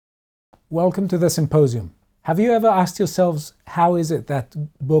Welcome to the Symposium. Have you ever asked yourselves how is it that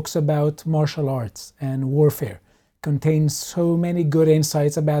books about martial arts and warfare contain so many good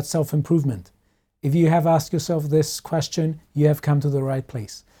insights about self-improvement? If you have asked yourself this question, you have come to the right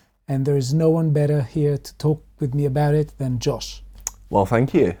place. And there is no one better here to talk with me about it than Josh. Well,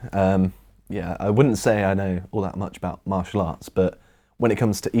 thank you. I wouldn't say I know all that much about martial arts, but when it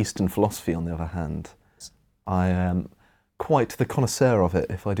comes to Eastern philosophy, on the other hand, I am quite the connoisseur of it,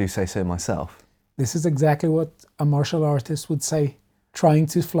 if I do say so myself. This is exactly what a martial artist would say, trying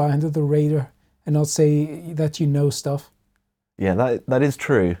to fly under the radar and not say that you know stuff. Yeah, that is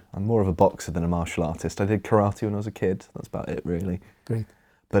true. I'm more of a boxer than a martial artist. I did karate when I was a kid. That's about it, really. Great.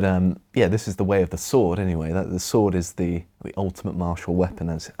 But this is the way of the sword anyway. The sword is the ultimate martial weapon,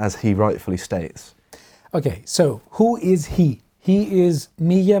 as he rightfully states. Okay, so who is he? He is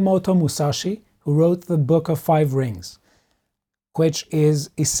Miyamoto Musashi, who wrote the Book of Five Rings, which is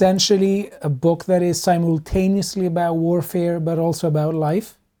essentially a book that is simultaneously about warfare but also about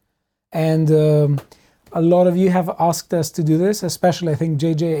life. And a lot of you have asked us to do this, especially I think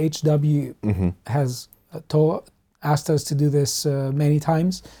JJHW has asked us to do this many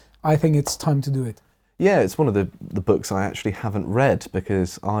times. I think it's time to do it. Yeah, it's one of the books I actually haven't read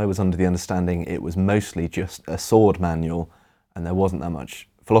because I was under the understanding it was mostly just a sword manual and there wasn't that much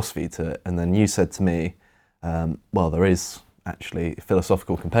philosophy to it. And then you said to me, there is actually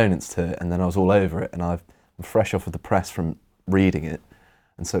philosophical components to it, and then I was all over it, and I'm fresh off of the press from reading it,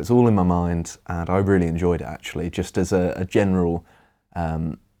 and so it's all in my mind, and I really enjoyed it actually. Just as a general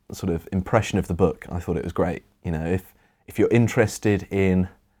sort of impression of the book, I thought it was great. You know, if you're interested in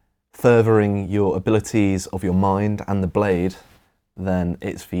furthering your abilities of your mind and the blade, then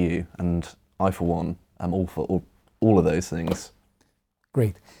it's for you, and I for one am all for all of those things.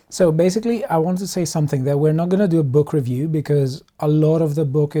 Great. So basically, I want to say something that we're not going to do a book review because a lot of the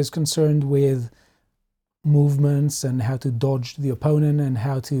book is concerned with movements and how to dodge the opponent and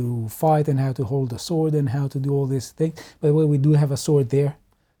how to fight and how to hold a sword and how to do all these things. By the way, we do have a sword there.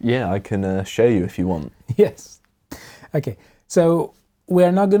 Yeah, I can show you if you want. Yes. Okay. So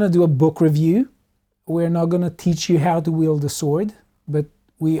we're not going to do a book review. We're not going to teach you how to wield a sword, but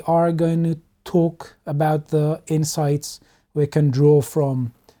we are going to talk about the insights we can draw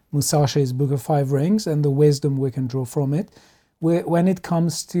from Musashi's Book of Five Rings and the wisdom we can draw from it when it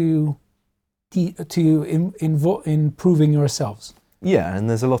comes to improving ourselves. Yeah, and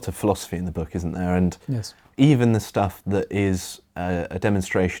there's a lot of philosophy in the book, isn't there? And yes, even the stuff that is a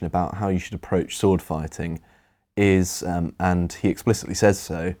demonstration about how you should approach sword fighting is, and he explicitly says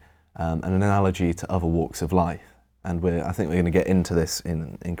so, an analogy to other walks of life. And I think we're going to get into this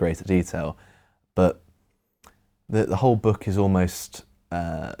in greater detail, but the whole book is almost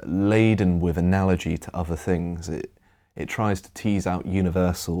laden with analogy to other things. It tries to tease out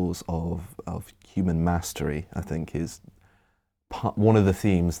universals of human mastery, I think, is one of the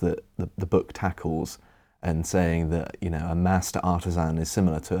themes that the book tackles, and saying that, you know, a master artisan is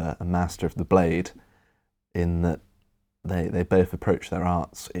similar to a master of the blade in that they both approach their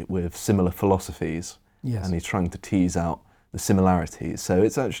arts with similar philosophies. yes, And he's trying to tease out the similarities. So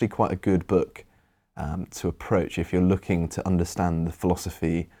it's actually quite a good book to approach if you're looking to understand the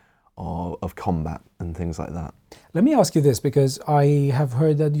philosophy of combat and things like that. Let me ask you this, because I have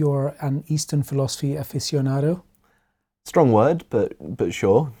heard that you're an Eastern philosophy aficionado. Strong word, but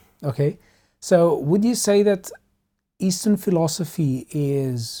sure. Okay, so would you say that Eastern philosophy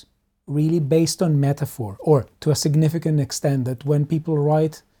is really based on metaphor, or to a significant extent that when people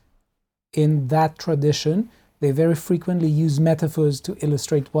write in that tradition, they very frequently use metaphors to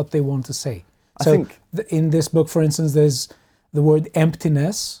illustrate what they want to say? So in this book, for instance, there's the word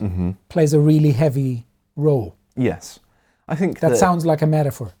emptiness plays a really heavy role. Yes. I think that sounds like a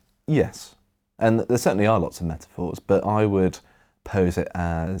metaphor. Yes. And there certainly are lots of metaphors, but I would pose it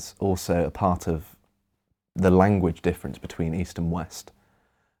as also a part of the language difference between East and West.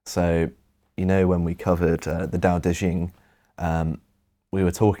 So, you know, when we covered the Tao Te Ching, we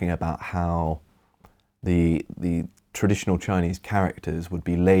were talking about how the traditional Chinese characters would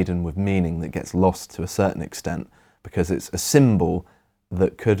be laden with meaning that gets lost to a certain extent because it's a symbol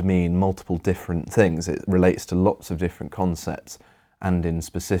that could mean multiple different things. It relates to lots of different concepts and in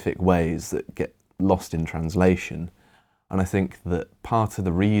specific ways that get lost in translation. And I think that part of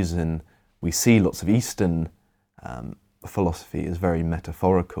the reason we see lots of Eastern philosophy as very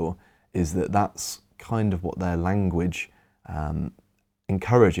metaphorical is that that's kind of what their language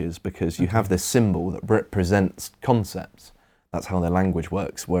encourages, because you have this symbol that represents concepts. That's how their language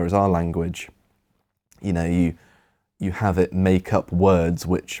works. Whereas our language, you know, you have it make up words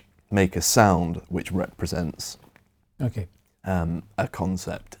which make a sound which represents. Okay. a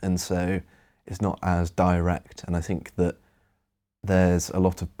concept, and so it's not as direct. And I think that there's a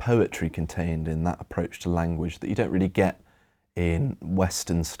lot of poetry contained in that approach to language that you don't really get in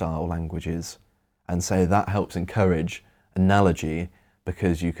Western style languages. And so that helps encourage analogy,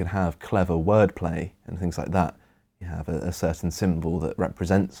 because you can have clever wordplay and things like that. You have a certain symbol that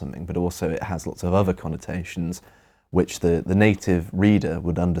represents something, but also it has lots of other connotations which the native reader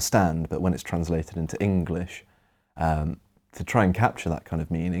would understand, but when it's translated into English, to try and capture that kind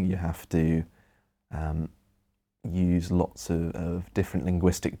of meaning, you have to use lots of different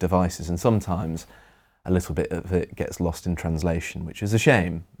linguistic devices, and sometimes a little bit of it gets lost in translation, which is a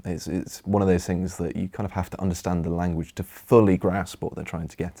shame. It's one of those things that you kind of have to understand the language to fully grasp what they're trying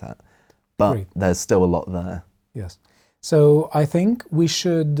to get at. But Great. There's still a lot there. Yes. So I think we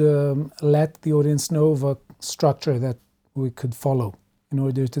should let the audience know of a structure that we could follow in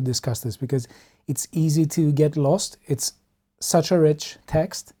order to discuss this, because it's easy to get lost. It's such a rich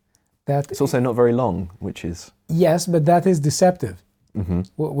text that... It's also not very long, which is... Yes, but that is deceptive. Mm-hmm.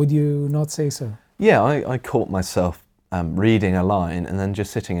 Would you not say so? Yeah, I caught myself reading a line and then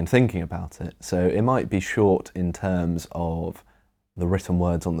just sitting and thinking about it. So it might be short in terms of the written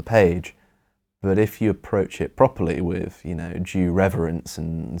words on the page, but if you approach it properly with, due reverence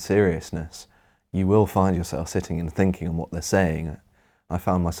and seriousness, you will find yourself sitting and thinking on what they're saying. I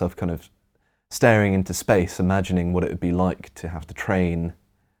found myself kind of staring into space, imagining what it would be like to have to train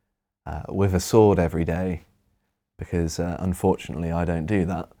with a sword every day, because unfortunately I don't do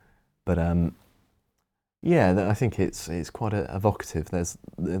that. But yeah, I think it's quite evocative. There's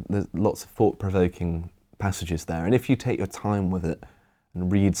lots of thought-provoking passages there, and if you take your time with it and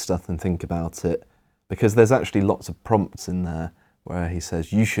read stuff and think about it, because there's actually lots of prompts in there where he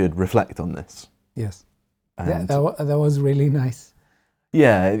says you should reflect on this. Yes, and that was really nice.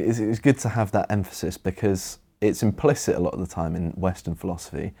 Yeah, it's good to have that emphasis, because it's implicit a lot of the time in Western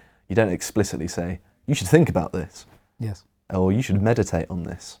philosophy. You don't explicitly say you should think about this. Yes. Or you should meditate on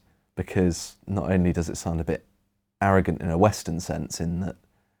this, because not only does it sound a bit arrogant in a Western sense, in that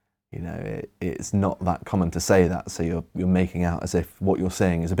it's not that common to say that, so you're making out as if what you're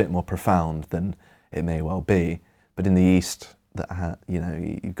saying is a bit more profound than it may well be. But in the East,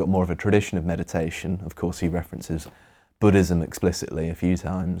 you've got more of a tradition of meditation. Of course, he references Buddhism explicitly a few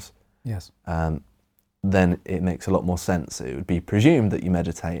times. Yes. Then it makes a lot more sense. It would be presumed that you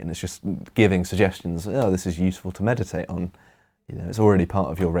meditate, and it's just giving suggestions. Oh, this is useful to meditate on. It's already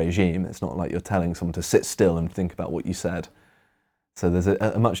part of your regime. It's not like you're telling someone to sit still and think about what you said. So there's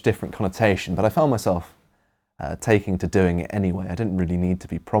a much different connotation. But I found myself taking to doing it anyway. I didn't really need to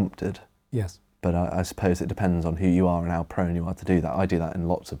be prompted. Yes. But I suppose it depends on who you are and how prone you are to do that. I do that in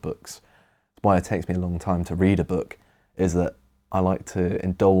lots of books. Why it takes me a long time to read a book is that I like to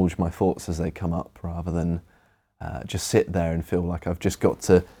indulge my thoughts as they come up, rather than just sit there and feel like I've just got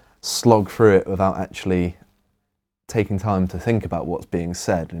to slog through it without actually taking time to think about what's being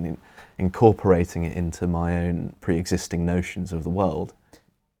said and incorporating it into my own pre-existing notions of the world.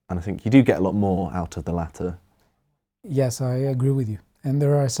 And I think you do get a lot more out of the latter. Yes, I agree with you. And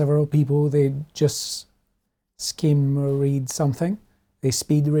there are several people, they just skim or read something, they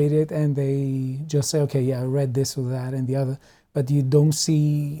speed read it, and they just say, okay, yeah, I read this or that and the other, but you don't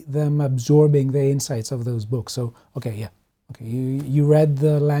see them absorbing the insights of those books. So, okay, yeah, okay, you read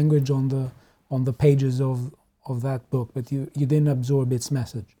the language on the pages of that book, but you didn't absorb its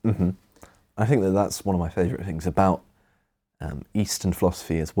message. Mm-hmm. I think that's one of my favourite things about Eastern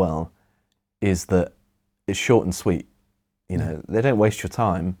philosophy as well, is that it's short and sweet. They don't waste your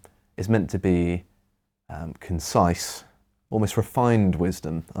time. It's meant to be concise, almost refined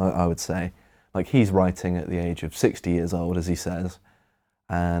wisdom, I would say. Like, he's writing at the age of 60 years old, as he says,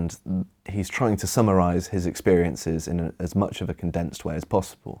 and he's trying to summarise his experiences in as much of a condensed way as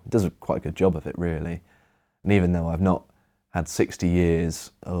possible. He does quite a good job of it, really. And even though I've not had 60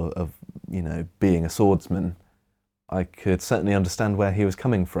 years of being a swordsman, I could certainly understand where he was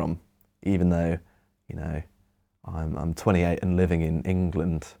coming from, even though, I'm 28 and living in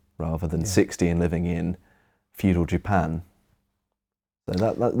England rather than 60 and living in feudal Japan.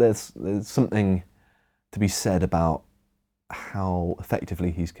 So there's something to be said about how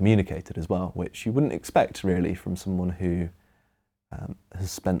effectively he's communicated as well, which you wouldn't expect really from someone who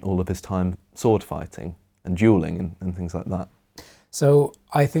has spent all of his time sword fighting and dueling and things like that. So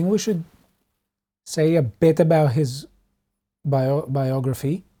I think we should say a bit about his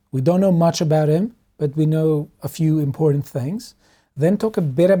biography. We don't know much about him, but we know a few important things. Then talk a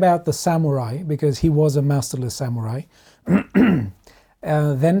bit about the samurai, because he was a masterless samurai.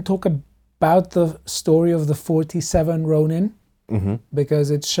 Then talk about the story of the 47 Ronin,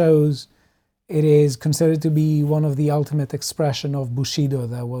 because it shows It is considered to be one of the ultimate expression of Bushido.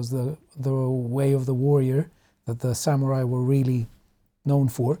 That was the way of the warrior that the samurai were really known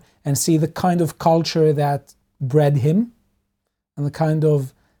for. And see the kind of culture that bred him and the kind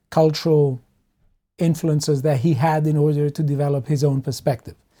of cultural influences that he had in order to develop his own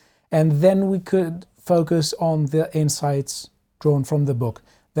perspective. And then we could focus on the insights drawn from the book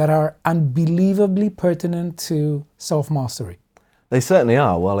that are unbelievably pertinent to self-mastery. They certainly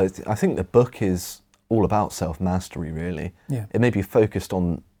are. Well, I think the book is all about self-mastery, really. Yeah. It may be focused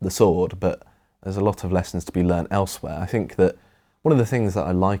on the sword, but there's a lot of lessons to be learned elsewhere. I think that one of the things that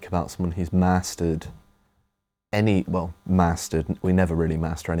I like about someone who's mastered, we never really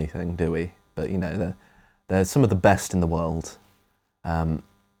master anything, do we? But, you know, they're some of the best in the world,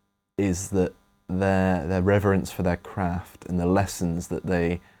 is that their reverence for their craft and the lessons that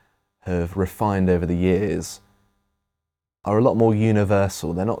they have refined over the years are a lot more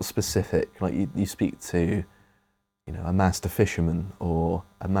universal. They're not specific. Like you speak to, you know, a master fisherman or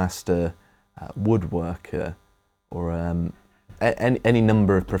a master woodworker or any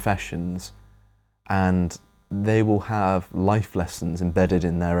number of professions, and they will have life lessons embedded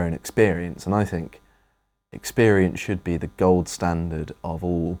in their own experience. And I think experience should be the gold standard of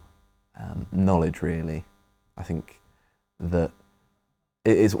all knowledge, really. I think that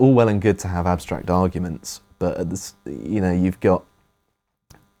it is all well and good to have abstract arguments, but at this, you know, you've got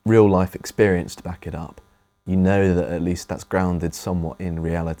real life experience to back it up. You know that at least that's grounded somewhat in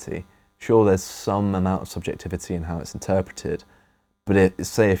reality. Sure, there's some amount of subjectivity in how it's interpreted, but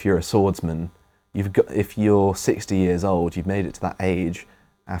say if you're a swordsman, if you're 60 years old, you've made it to that age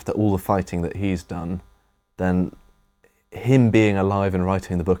after all the fighting that he's done, then him being alive and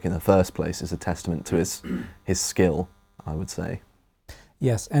writing the book in the first place is a testament to his skill, I would say.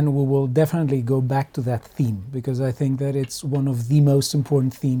 Yes, and we will definitely go back to that theme, because I think that it's one of the most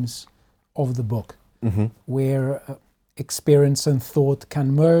important themes of the book, where experience and thought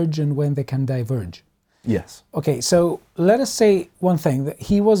can merge and when they can diverge. Yes. Okay, so let us say one thing, that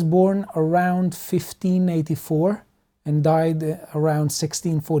he was born around 1584 and died around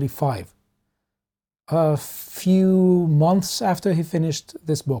 1645, a few months after he finished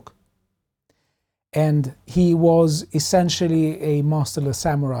this book. And he was essentially a masterless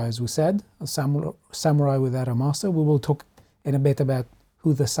samurai, as we said, a samurai without a master. We will talk in a bit about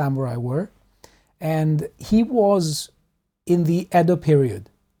who the samurai were. And he was in the Edo period.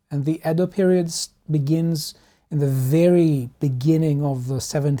 And the Edo period begins in the very beginning of the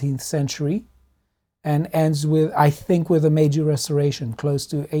 17th century and ends with, I think, with a major restoration, close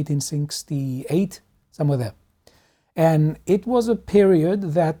to 1868, somewhere there. And it was a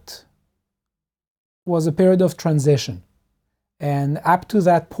period that was a period of transition. And up to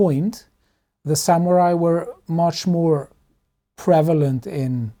that point, the samurai were much more prevalent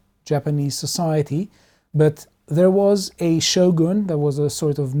in Japanese society, but there was a shogun, there was a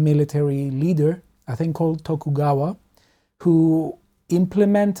sort of military leader, I think called Tokugawa, who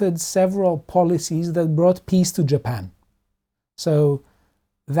implemented several policies that brought peace to Japan. So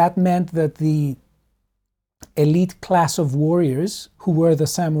that meant that the elite class of warriors, who were the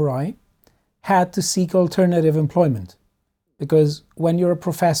samurai, had to seek alternative employment. Because when you're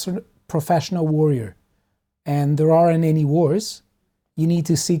a professional warrior and there aren't any wars, you need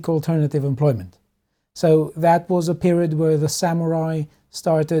to seek alternative employment. So that was a period where the samurai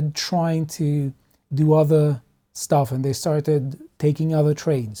started trying to do other stuff, and they started taking other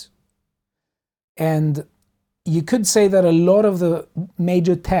trades. And you could say that a lot of the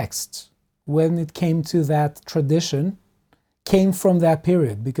major texts, when it came to that tradition, came from that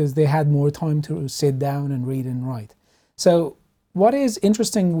period because they had more time to sit down and read and write. So what is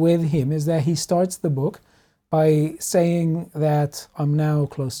interesting with him is that he starts the book by saying that I'm now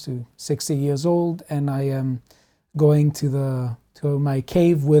close to 60 years old and I am going to my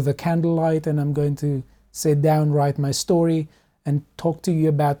cave with a candlelight, and I'm going to sit down, write my story, and talk to you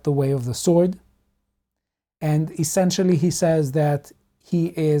about the way of the sword. And essentially he says that he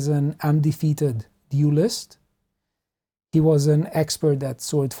is an undefeated duelist. He was an expert at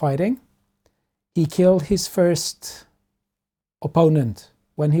sword fighting. He killed his first opponent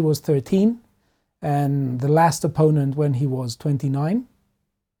when he was 13, and the last opponent when he was 29.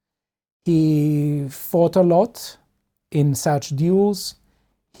 He fought a lot in such duels.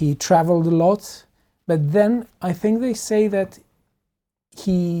 He traveled a lot. But then I think they say that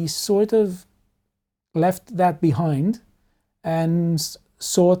he sort of left that behind and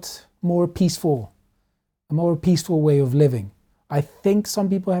sought a more peaceful way of living. I think some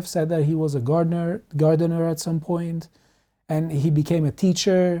people have said that he was a gardener at some point, and he became a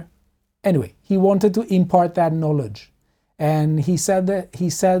teacher. Anyway, he wanted to impart that knowledge. And he said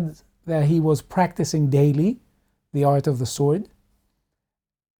that he was practicing daily the art of the sword.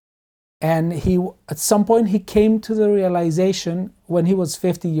 And at some point he came to the realization when he was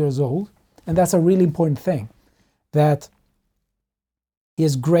 50 years old, and that's a really important thing, that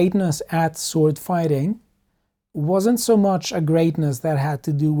his greatness at sword fighting wasn't so much a greatness that had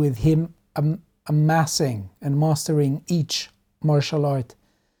to do with him amassing and mastering each martial art,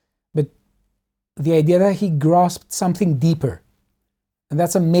 but the idea that he grasped something deeper. And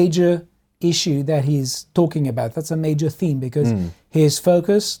that's a major issue that he's talking about. That's a major theme, because he is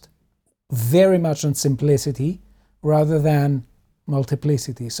focused very much on simplicity rather than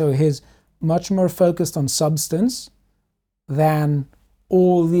multiplicity. So he's much more focused on substance than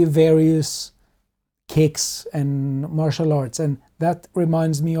all the various kicks and martial arts. And that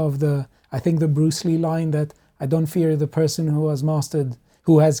reminds me of the Bruce Lee line that I don't fear the person who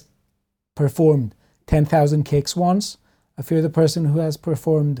has performed 10,000 kicks once. I fear the person who has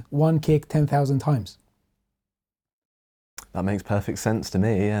performed one kick 10,000 times. That makes perfect sense to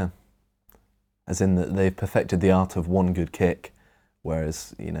me, yeah. As in that they've perfected the art of one good kick,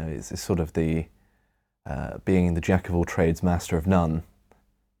 whereas, it's sort of the being the jack of all trades, master of none.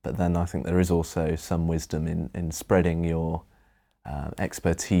 But then I think there is also some wisdom in spreading your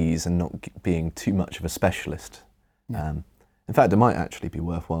expertise and not being too much of a specialist. Yeah. In fact, it might actually be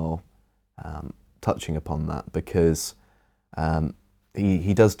worthwhile touching upon that, because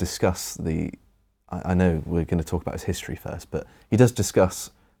he does discuss I know we're going to talk about his history first, but he does discuss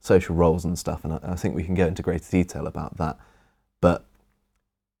social roles and stuff, and I think we can go into greater detail about that. But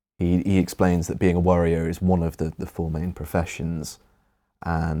he explains that being a warrior is one of the four main professions,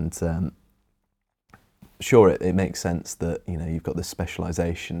 and sure, it makes sense that you've got this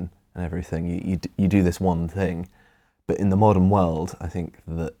specialisation and everything. You do this one thing, but in the modern world, I think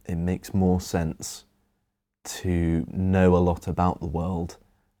that it makes more sense to know a lot about the world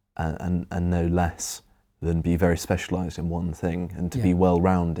and know less than be very specialised in one thing, and to be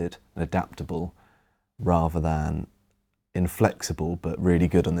well-rounded and adaptable rather than inflexible but really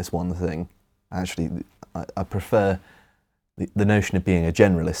good on this one thing. Actually, I prefer the notion of being a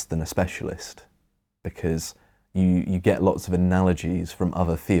generalist than a specialist, because you get lots of analogies from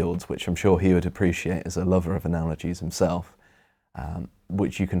other fields, which I'm sure he would appreciate as a lover of analogies himself,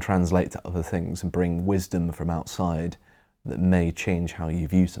 which you can translate to other things and bring wisdom from outside that may change how you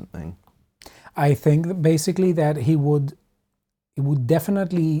view something. I think that basically that he would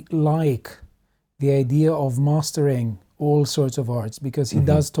definitely like the idea of mastering all sorts of arts, because he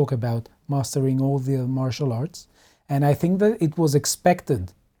does talk about mastering all the martial arts. And I think that it was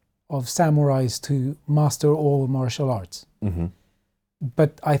expected of samurais to master all martial arts.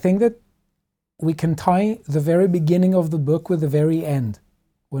 But I think that we can tie the very beginning of the book with the very end,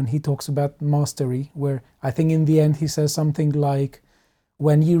 when he talks about mastery, where I think in the end he says something like,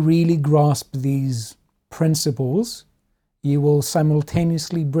 when you really grasp these principles, you will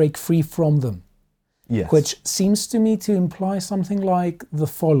simultaneously break free from them. Yes. Which seems to me to imply something like the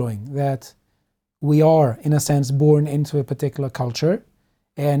following, that we are, in a sense, born into a particular culture,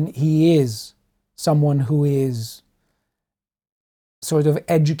 and he is someone who is sort of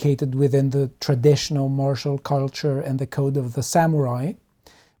educated within the traditional martial culture and the code of the samurai.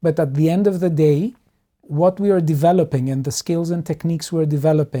 But at the end of the day, what we are developing and the skills and techniques we're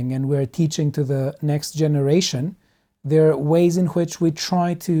developing and we're teaching to the next generation, there are ways in which we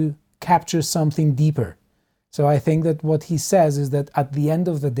try to capture something deeper. So I think that what he says is that at the end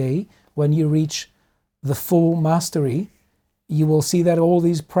of the day, when you reach the full mastery, you will see that all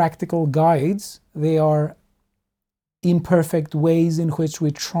these practical guides, they are imperfect ways in which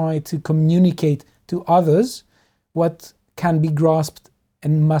we try to communicate to others what can be grasped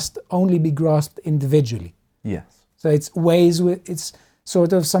and must only be grasped individually. Yes. So it's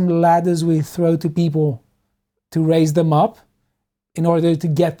sort of some ladders we throw to people to raise them up in order to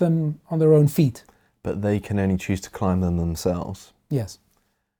get them on their own feet. But they can only choose to climb them themselves. Yes.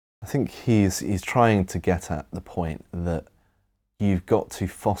 I think he's trying to get at the point that you've got to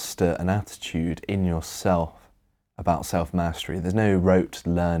foster an attitude in yourself about self-mastery. There's no rote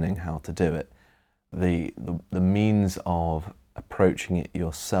learning how to do it. The means of approaching it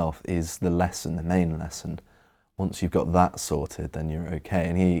yourself is the lesson, the main lesson. Once you've got that sorted, then you're okay.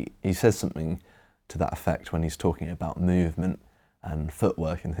 And he says something to that effect when he's talking about movement and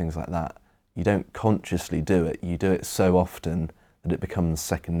footwork and things like that. You don't consciously do it. You do it so often that it becomes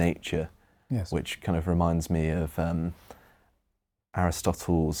second nature. Yes. Which kind of reminds me of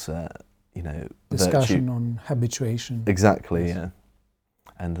Aristotle's, discussion virtue. on habituation. Exactly, Yes. yeah.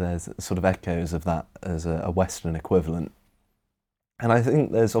 And there's sort of echoes of that as a Western equivalent. And I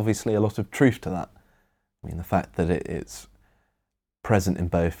think there's obviously a lot of truth to that. I mean, the fact that it's present in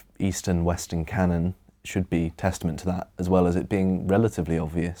both East and Western canon should be testament to that, as well as it being relatively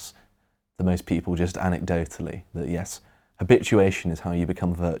obvious to most people just anecdotally that yes, habituation is how you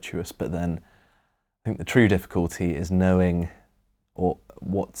become virtuous, but then I think the true difficulty is knowing or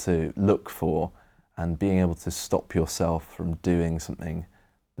what to look for and being able to stop yourself from doing something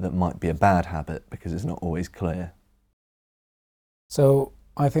that might be a bad habit because it's not always clear. So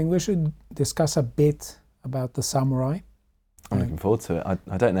I think we should discuss a bit about the samurai. I'm looking forward to it.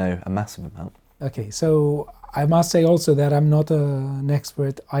 I don't know a massive amount. Okay, so I must say also that I'm not an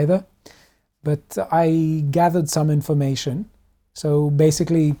expert either, but I gathered some information. So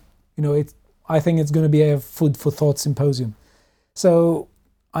basically, I think it's going to be a food for thought symposium. So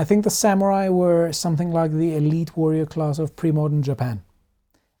I think the samurai were something like the elite warrior class of pre-modern Japan.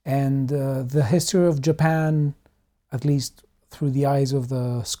 And the history of Japan, at least through the eyes of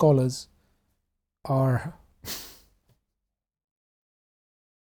the scholars, are...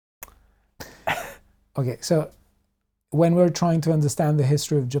 Okay, so when we're trying to understand the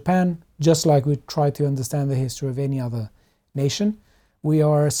history of Japan, just like we try to understand the history of any other nation, we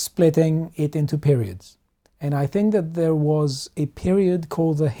are splitting it into periods. And I think that there was a period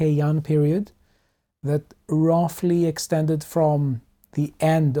called the Heian period that roughly extended from the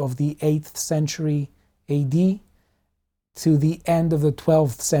end of the 8th century AD to the end of the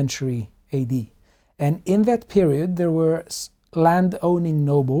 12th century AD. And in that period, there were land-owning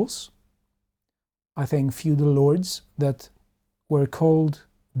nobles, I think feudal lords, that were called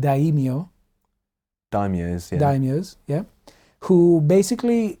daimyo. Daimyos, yeah. Daimyos, yeah. Who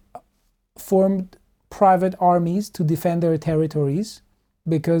basically formed private armies to defend their territories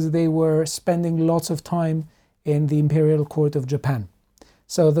because they were spending lots of time in the imperial court of Japan.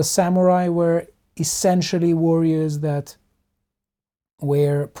 So the samurai were essentially warriors that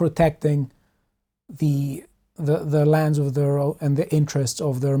were protecting the lands of their own and the interests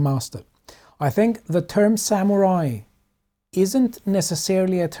of their master. I think the term samurai isn't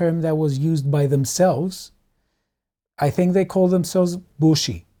necessarily a term that was used by themselves. I think they called themselves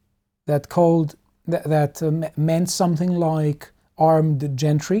bushi, that meant something like armed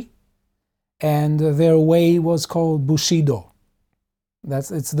gentry, and their way was called bushido.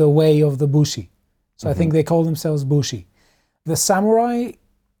 It's the way of the bushi. So I think they call themselves bushi. The samurai,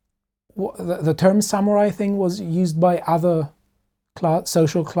 the term samurai thing was used by other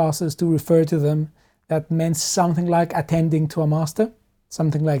social classes to refer to them. That meant something like attending to a master,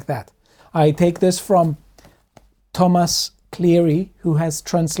 something like that. I take this from Thomas Cleary, who has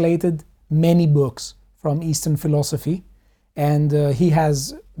translated many books from Eastern philosophy, and he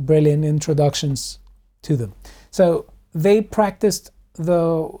has brilliant introductions to them. So they practiced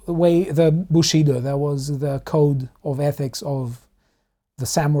the bushido, that was the code of ethics of the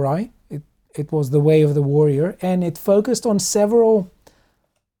samurai. It was the way of the warrior, and it focused on several,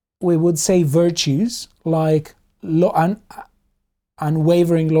 we would say, virtues like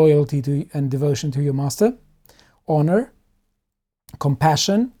unwavering loyalty to and devotion to your master, honor,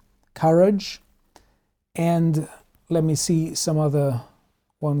 compassion, courage, and let me see some other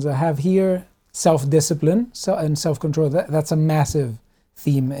ones I have here. Self-discipline and self-control. That's a massive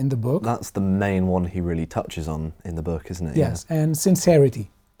theme in the book. That's the main one he really touches on in the book, isn't it? Yes, yeah. And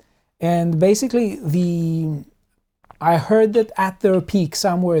sincerity. And basically, I heard that at their peak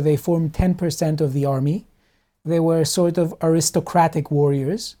somewhere they formed 10% of the army. They were sort of aristocratic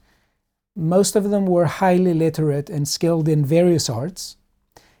warriors. Most of them were highly literate and skilled in various arts.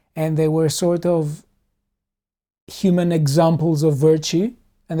 And they were sort of human examples of virtue.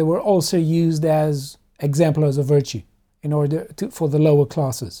 And they were also used as exemplars of virtue in order for the lower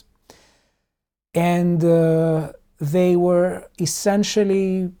classes. And they were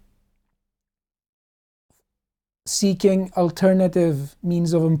essentially seeking alternative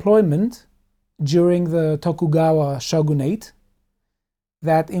means of employment during the Tokugawa shogunate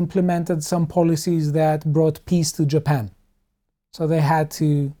that implemented some policies that brought peace to Japan. So they had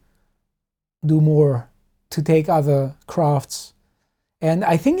to do more to take other crafts. And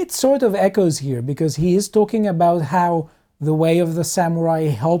I think it sort of echoes here because he is talking about how the way of the samurai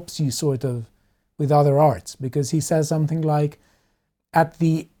helps you sort of with other arts, because he says something like at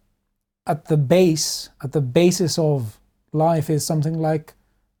the basis of life is something like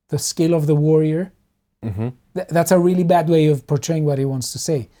the skill of the warrior. That's a really bad way of portraying what he wants to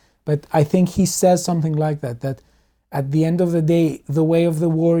say, but I think he says something like that at the end of the day, the way of the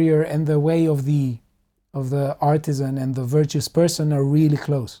warrior and the way of the artisan and the virtuous person are really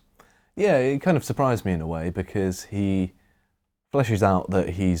close. Yeah, it kind of surprised me in a way because he fleshes out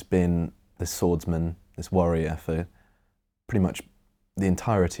that he's been this swordsman, this warrior for pretty much the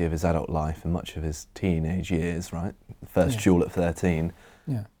entirety of his adult life and much of his teenage years, right? First duel at 13.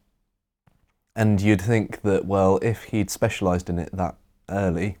 Yeah. And you'd think that, well, if he'd specialised in it that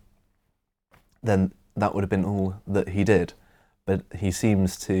early, then that would have been all that he did. But he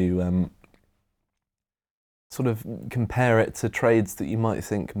seems to sort of compare it to trades that you might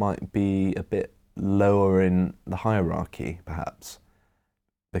think might be a bit lower in the hierarchy, perhaps.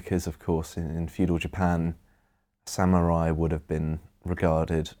 Because, of course, in feudal Japan, samurai would have been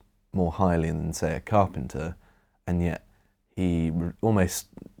regarded more highly than, say, a carpenter, and yet he almost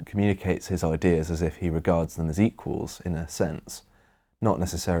communicates his ideas as if he regards them as equals, in a sense. Not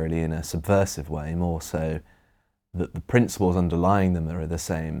necessarily in a subversive way, more so that the principles underlying them are the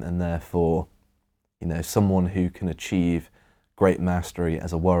same, and therefore, you know, someone who can achieve great mastery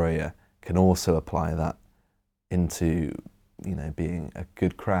as a warrior can also apply that into, you know, being a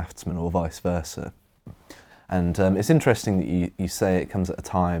good craftsman, or vice versa. And it's interesting that you say it comes at a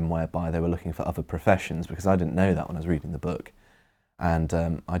time whereby they were looking for other professions, because I didn't know that when I was reading the book. And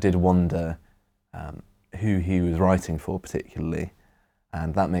I did wonder who he was writing for particularly,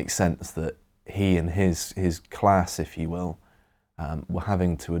 and that makes sense that he and his class, if you will, were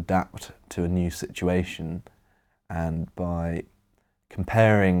having to adapt to a new situation, and by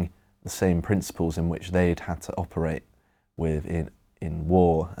comparing the same principles in which they'd had to operate with in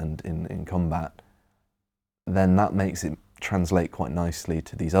war and in combat, then that makes it translate quite nicely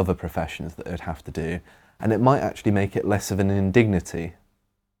to these other professions that they'd have to do, and it might actually make it less of an indignity.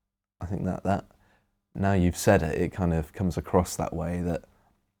 I think that now you've said it, it kind of comes across that way, that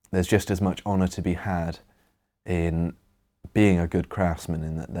there's just as much honour to be had in being a good craftsman,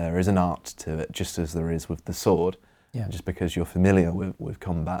 in that there is an art to it, just as there is with the sword. Yeah. Just because you're familiar with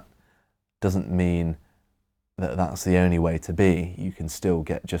combat doesn't mean that that's the only way to be. You can still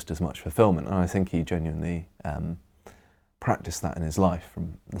get just as much fulfillment, and I think he genuinely practiced that in his life,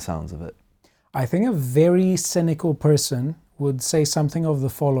 from the sounds of it. I think a very cynical person would say something of the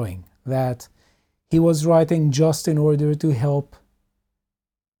following, that he was writing just in order to help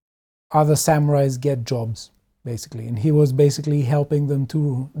other samurais get jobs, basically, and he was basically helping them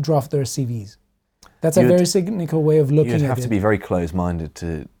to draft their CVs. That's a very cynical way of looking at it. You'd have to be very close-minded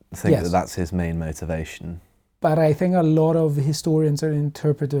to think Yes. that that's his main motivation. But I think a lot of historians and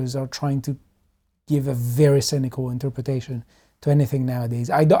interpreters are trying to give a very cynical interpretation to anything nowadays.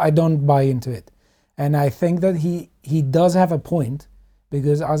 I don't buy into it. And I think that he does have a point,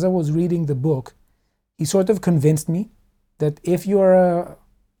 because as I was reading the book, he sort of convinced me that if you're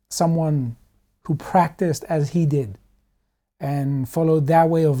someone who practiced as he did and followed that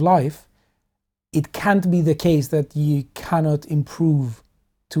way of life, it can't be the case that you cannot improve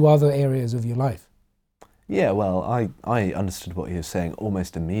to other areas of your life. Yeah, well, I understood what he was saying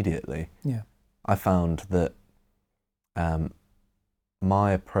almost immediately. Yeah. I found that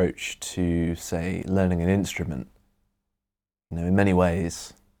my approach to, say, learning an instrument, you know, in many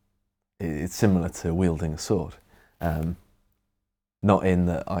ways, it's similar to wielding a sword. Not in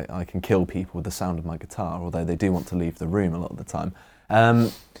that I can kill people with the sound of my guitar, although they do want to leave the room a lot of the time.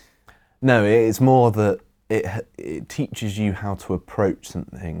 No, it's more that it teaches you how to approach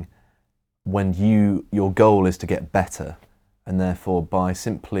something when your goal is to get better, and therefore by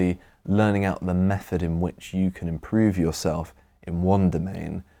simply learning out the method in which you can improve yourself in one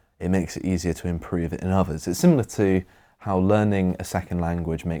domain, it makes it easier to improve it in others. It's similar to how learning a second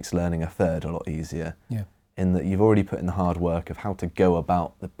language makes learning a third a lot easier. Yeah. In that you've already put in the hard work of how to go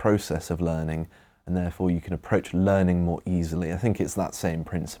about the process of learning, and therefore you can approach learning more easily. I think it's that same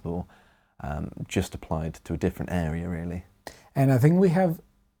principle, just applied to a different area, really. And I think we have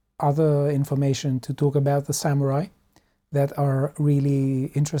other information to talk about the samurai that are really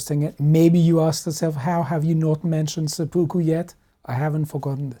interesting. Maybe you asked yourself, how have you not mentioned seppuku yet? I haven't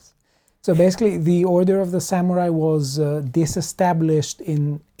forgotten this. So basically, the order of the samurai was disestablished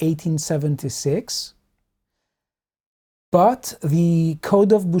in 1876. But the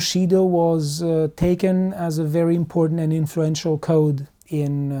code of Bushido was taken as a very important and influential code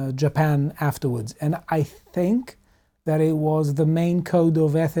in Japan afterwards. And I think that it was the main code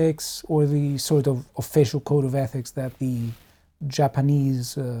of ethics, or the sort of official code of ethics, that the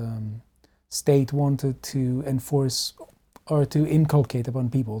Japanese state wanted to enforce or to inculcate upon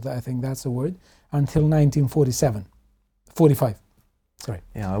people. I think that's the word, until 1945. Sorry.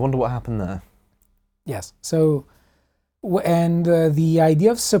 Yeah, I wonder what happened there. Yes. So, and the idea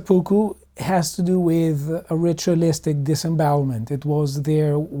of seppuku has to do with a ritualistic disembowelment. It was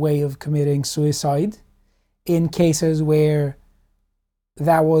their way of committing suicide in cases where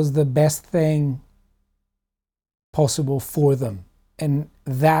that was the best thing possible for them. And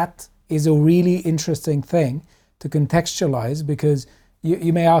that is a really interesting thing to contextualize, because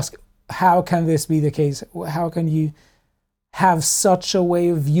You may ask, how can this be the case? How can you have such a way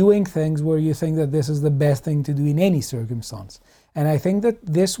of viewing things where you think that this is the best thing to do in any circumstance? And I think that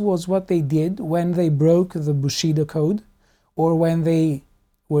this was what they did when they broke the Bushido code or when they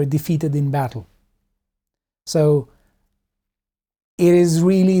were defeated in battle. So it is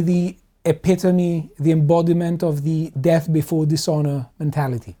really the epitome, the embodiment of the death before dishonor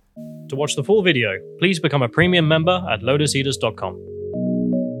mentality. To watch the full video, please become a premium member at lotuseaters.com.